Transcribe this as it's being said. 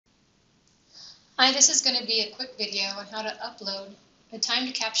Hi, this is going to be a quick video on how to upload a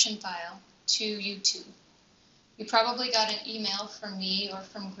timed caption file to YouTube. You probably got an email from me or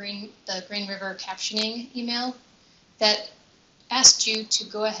from the Green River Captioning email that asked you to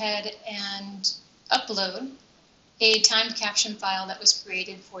go ahead and upload a timed caption file that was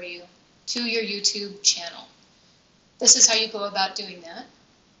created for you to your YouTube channel. This is how you go about doing that.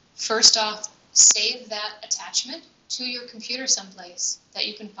 First off, save that attachment to your computer someplace that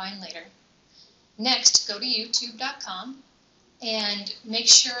you can find later. Next, go to youtube.com and make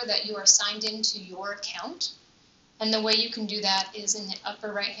sure that you are signed into your account. And the way you can do that is in the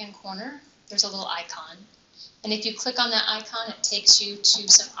upper right hand corner, there's a little icon. And if you click on that icon, it takes you to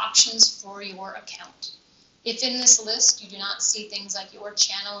some options for your account. If in this list you do not see things like your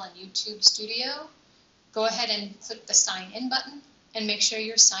channel and YouTube Studio, go ahead and click the sign in button and make sure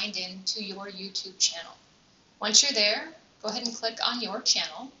you're signed in to your YouTube channel. Once you're there, go ahead and click on your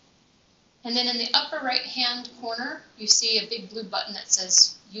channel. And then in the upper right hand corner, you see a big blue button that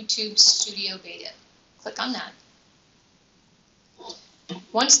says YouTube Studio Beta. Click on that.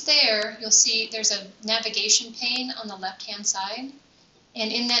 Once there, you'll see there's a navigation pane on the left hand side.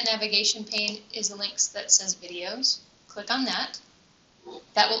 And in that navigation pane is a link that says videos. Click on that.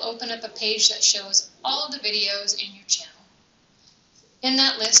 That will open up a page that shows all of the videos in your channel. In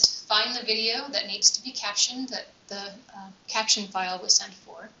that list, find the video that needs to be captioned that the caption file was sent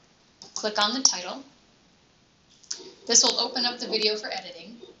for. Click on the title. This will open up the video for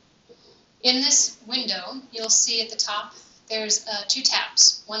editing. In this window, you'll see at the top there's two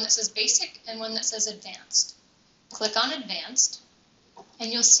tabs, one that says Basic and one that says Advanced. Click on Advanced,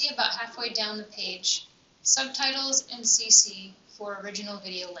 and you'll see about halfway down the page Subtitles and CC for original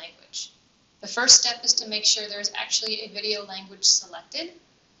video language. The first step is to make sure there's actually a video language selected.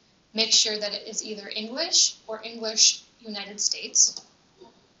 Make sure that it is either English or English United States.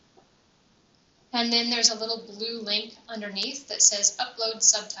 And then there's a little blue link underneath that says Upload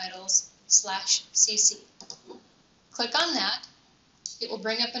Subtitles /CC. Click on that. It will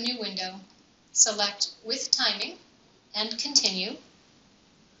bring up a new window. Select With Timing and Continue.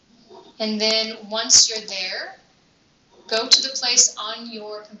 And then once you're there, go to the place on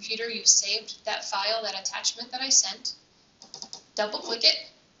your computer you saved that file, that attachment that I sent. Double click it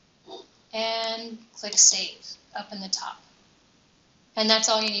and click Save up in the top. And that's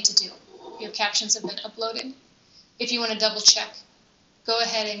all you need to do. Your captions have been uploaded. If you want to double check, go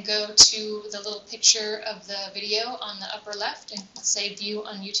ahead and go to the little picture of the video on the upper left and say View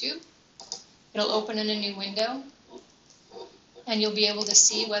on YouTube. It'll open in a new window, and you'll be able to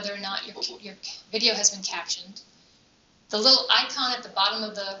see whether or not your video has been captioned. The little icon at the bottom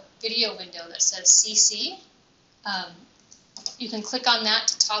of the video window that says CC, you can click on that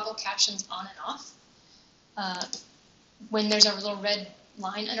to toggle captions on and off. When there's a little red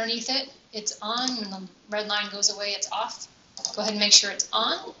line underneath it, it's on. When the red line goes away, it's off. Go ahead and make sure it's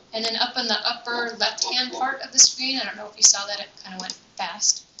on. And then up in the upper left-hand part of the screen, I don't know if you saw that, it kind of went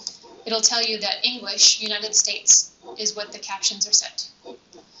fast. It'll tell you that English, United States, is what the captions are set to.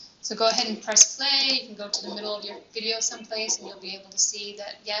 So go ahead and press play. You can go to the middle of your video someplace, and you'll be able to see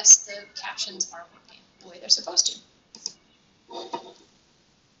that, yes, the captions are working the way they're supposed to.